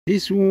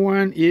This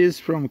one is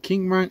from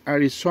Kingman,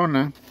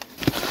 Arizona.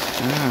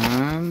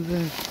 And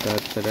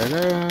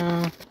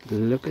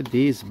look at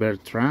this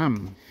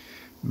Bertram.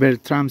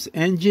 Bertram's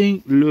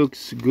engine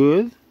looks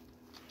good.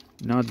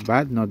 Not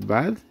bad, not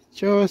bad.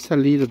 Just a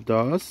little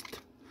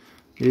dust.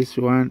 This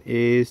one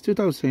is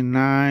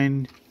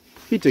 2009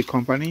 Peter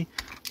Company.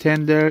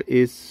 Tender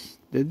is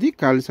the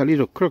decal is a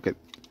little crooked.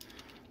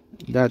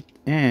 That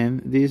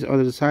end, this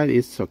other side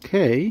is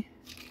okay.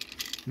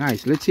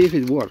 Nice. Let's see if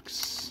it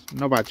works.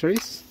 No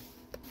batteries.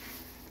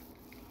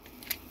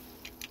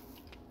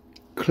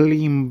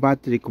 Clean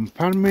battery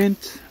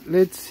compartment.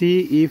 Let's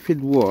see if it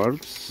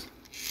works.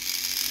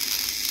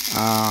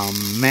 Oh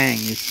man,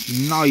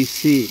 it's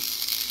noisy.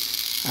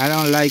 I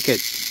don't like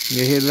it.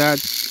 You hear that?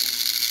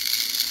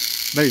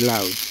 Very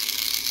loud.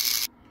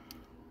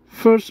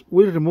 First,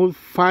 we remove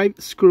 5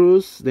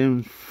 screws,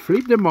 then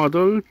flip the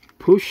model,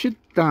 push it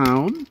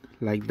down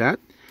like that.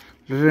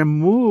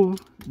 Remove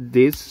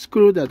this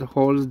screw that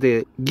holds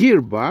the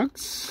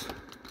gearbox.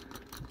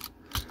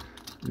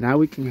 Now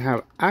we can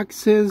have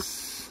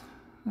access.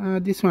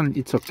 This one,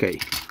 it's okay.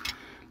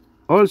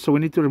 Also, we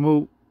need to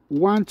remove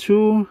 1,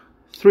 2,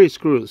 3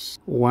 screws.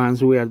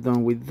 Once we are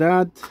done with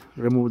that,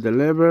 remove the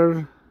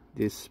lever,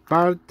 this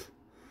part.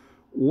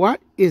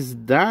 What is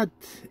that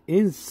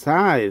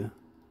inside?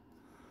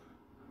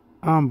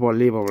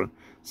 Unbelievable.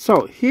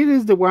 So here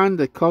is the one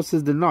that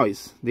causes the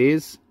noise.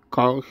 This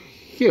cog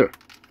here.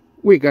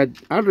 We got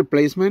a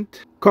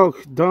replacement. Cog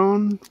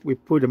done. We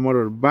put the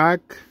motor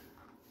back.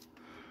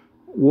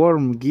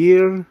 Worm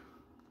gear.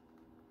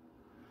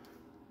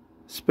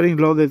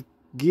 Spring-loaded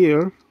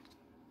gear.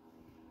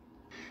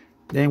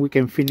 Then we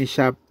can finish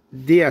up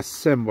the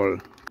assemble.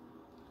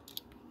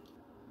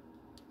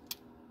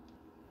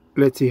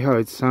 Let's see how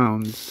it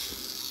sounds.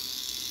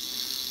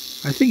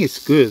 I think it's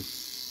good.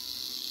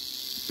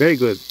 Very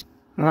good.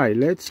 Alright,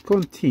 let's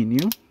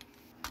continue.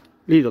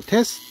 Little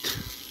test.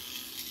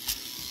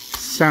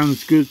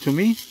 Sounds good to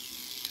me.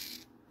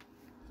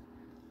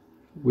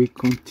 We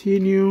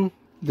continue.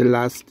 The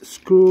last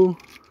screw.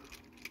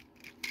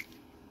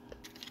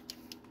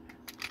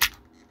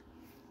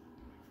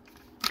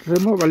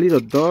 Remove a little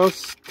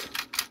dust.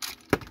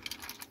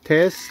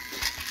 Test.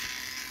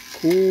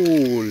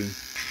 Cool.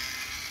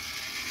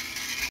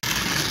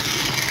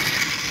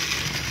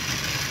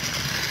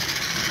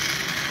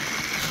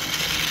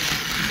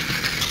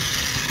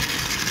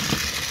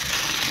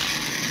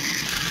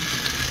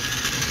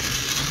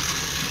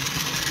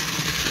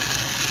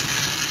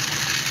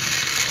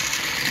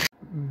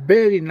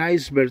 Very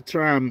nice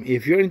Bertram.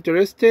 If you're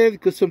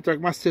interested,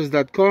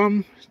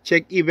 customtrackmasters.com.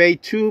 Check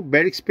eBay too.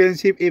 Very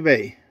expensive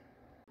eBay.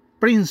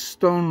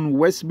 Princeton,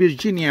 West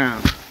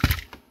Virginia.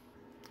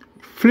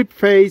 Flip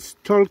face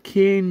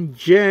Tolkien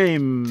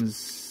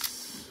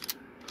James.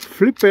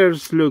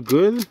 Flippers look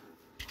good.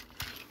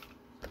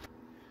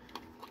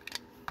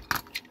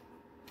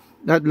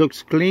 That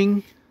looks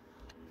clean.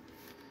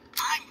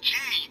 I'm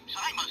James.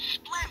 I'm a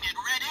splendid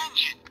red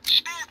engine.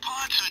 Spare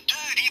parts are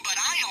dirty, but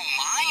I don't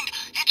mind.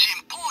 It's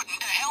important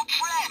to help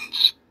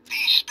friends.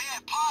 These spare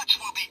parts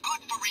will be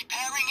good for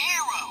repairing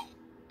Hero.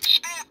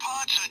 Spare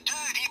parts are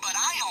dirty, but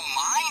I don't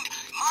mind.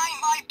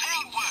 Mind my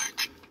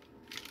paintwork.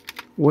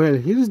 Well,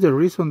 here's the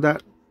reason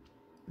that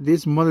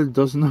this model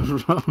does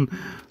not run.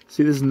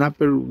 See the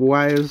snapper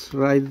wires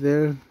right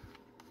there?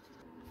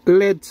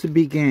 Let's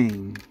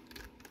begin.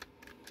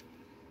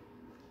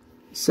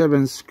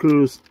 7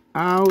 screws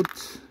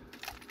out.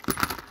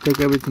 Take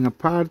everything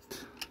apart.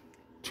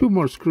 2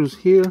 more screws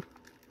here.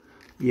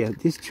 Yeah,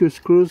 these 2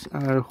 screws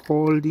are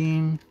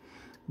holding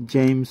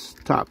James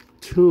top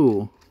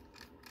 2.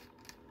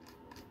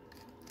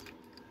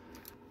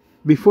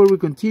 Before we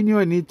continue,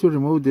 I need to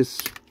remove the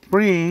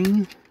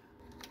spring.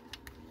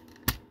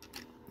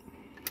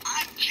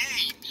 I'm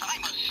James.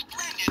 I'm a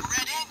splendid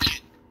red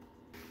engine.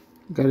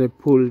 Gotta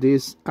pull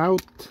this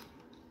out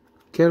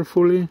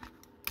carefully.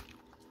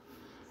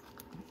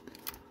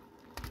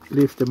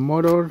 Lift the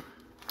motor.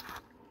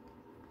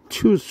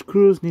 2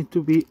 screws need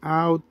to be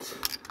out.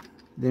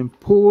 Then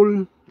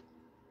pull.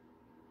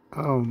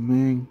 Oh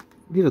man,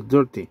 little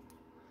dirty.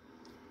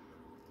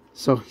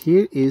 So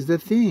here is the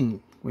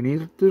thing. We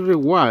need to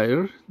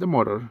rewire the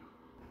motor.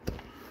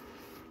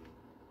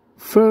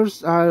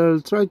 First, I'll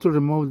try to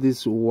remove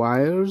these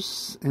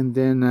wires, and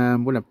then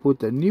I'm gonna put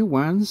the new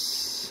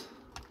ones.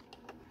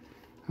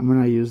 I'm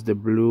gonna use the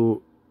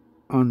blue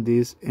on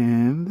this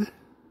end.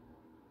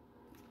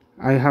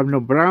 I have no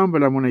brown,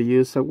 but I'm gonna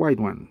use a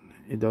white one.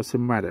 It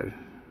doesn't matter.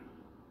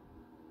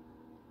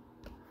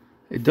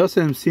 It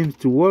doesn't seem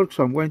to work,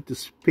 so I'm going to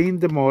spin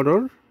the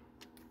motor.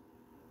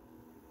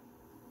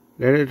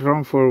 Let it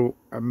run for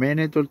a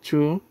minute or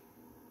 2.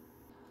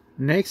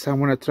 Next, I'm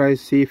gonna try to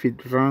see if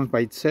it runs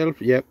by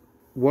itself. Yep,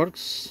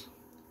 works.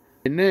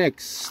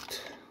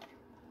 Next,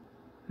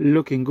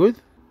 looking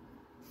good.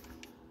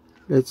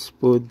 Let's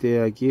put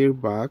the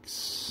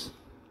gearbox.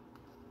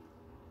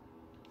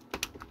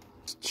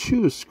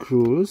 2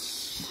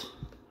 screws.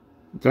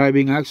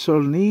 Driving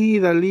axle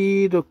need a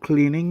little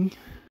cleaning.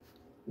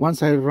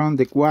 Once I run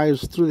the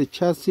wires through the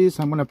chassis,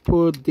 I'm gonna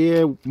put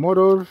the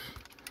motor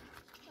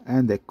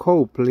and the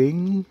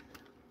coupling.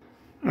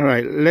 All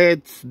right,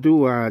 let's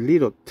do a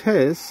little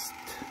test.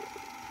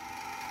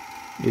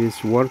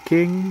 It's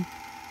working.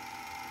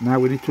 Now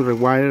we need to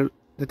rewire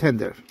the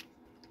tender.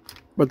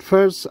 But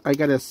first, I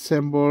gotta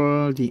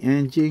assemble the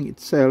engine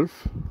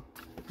itself.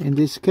 In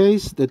this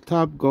case, the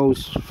top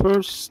goes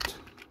first.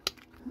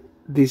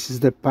 This is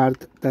the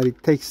part that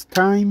it takes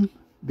time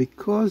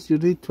because you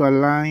need to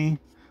align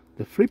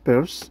the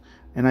flippers,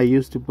 and I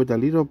used to put a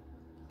little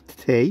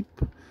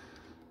tape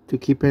to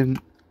keep it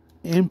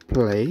in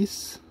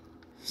place.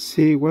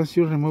 See, once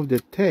you remove the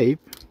tape,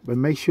 but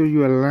make sure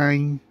you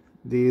align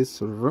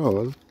this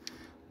rod.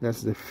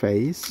 That's the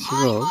face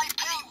rod.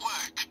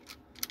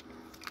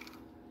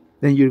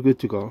 Then you're good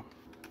to go.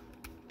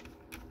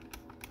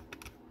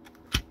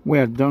 We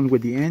are done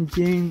with the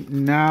engine.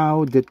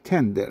 Now the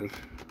tender.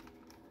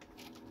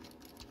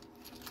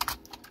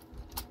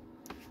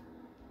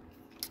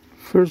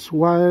 First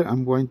wire,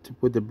 I'm going to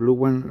put the blue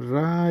one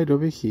right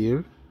over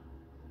here.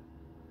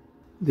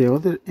 The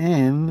other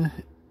end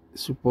is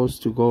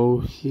supposed to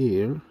go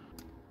here.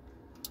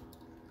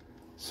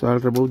 So I'll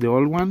remove the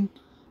old one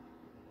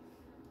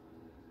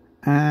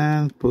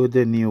and put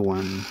the new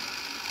one.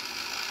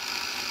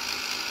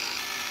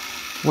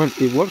 Well,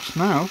 it works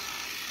now.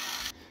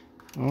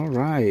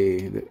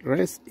 Alright, the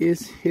rest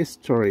is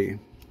history.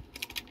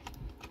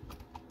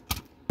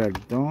 We're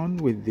done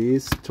with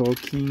this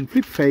talking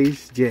flip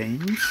face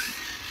James.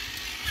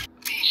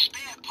 These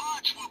spare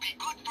parts will be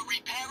good for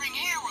repairing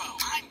Hero.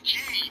 I'm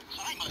James.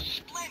 I'm a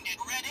splendid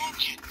red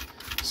engine.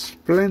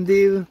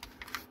 Splendid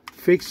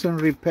fix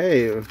and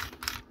repair.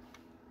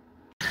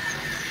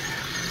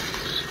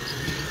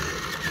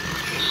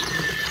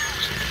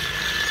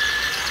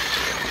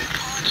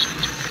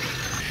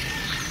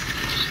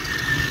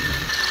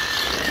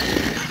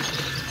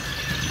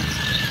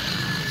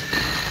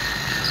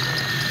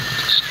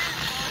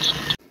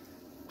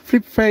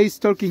 Flip face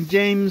Talking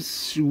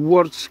James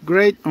works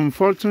great.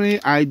 Unfortunately,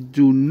 I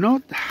do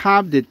not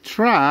have the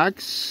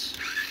tracks,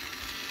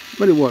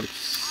 but it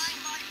works.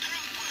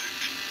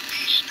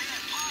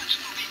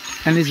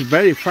 And it's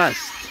very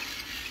fast.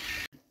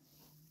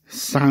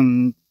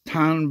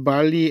 Santan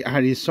Valley,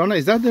 Arizona.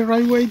 Is that the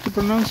right way to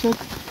pronounce it?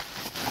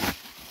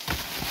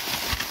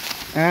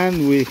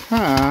 And we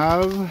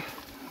have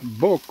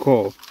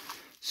Boco.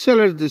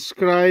 Seller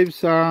describes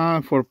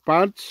for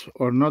parts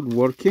or not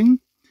working.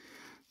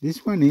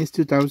 This one is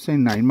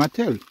 2009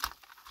 Mattel.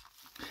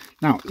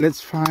 Now let's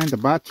find the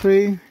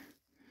battery.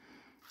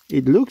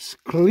 It looks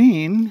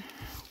clean.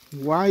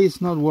 Why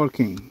it's not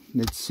working?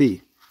 Let's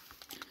see.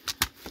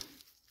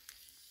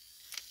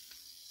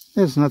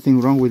 There's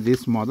nothing wrong with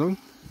this model.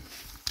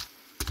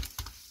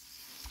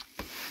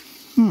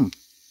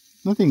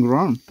 Nothing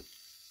wrong.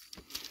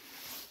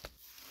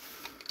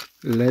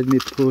 Let me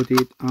put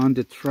it on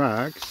the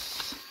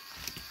tracks.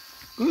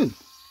 Good.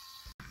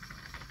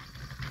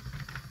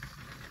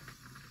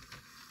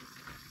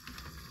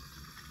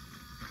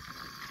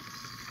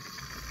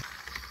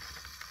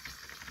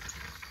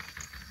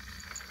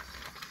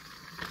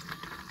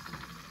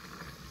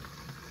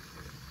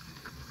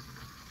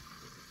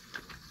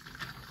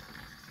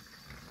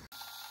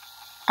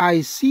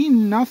 I see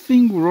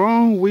nothing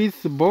wrong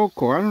with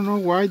Boco. I don't know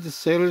why the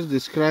sellers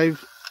describe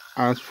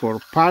as for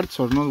parts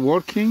or not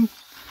working,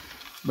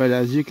 but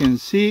as you can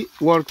see,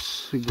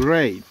 works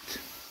great.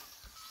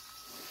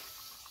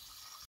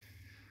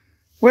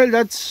 Well,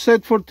 that's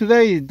it for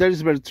today.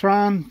 There's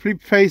Bertram,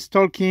 Flip Face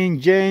Talking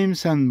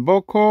James, and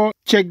Boco.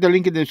 Check the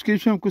link in the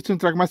description,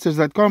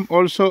 customtrackmasters.com,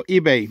 also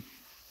eBay.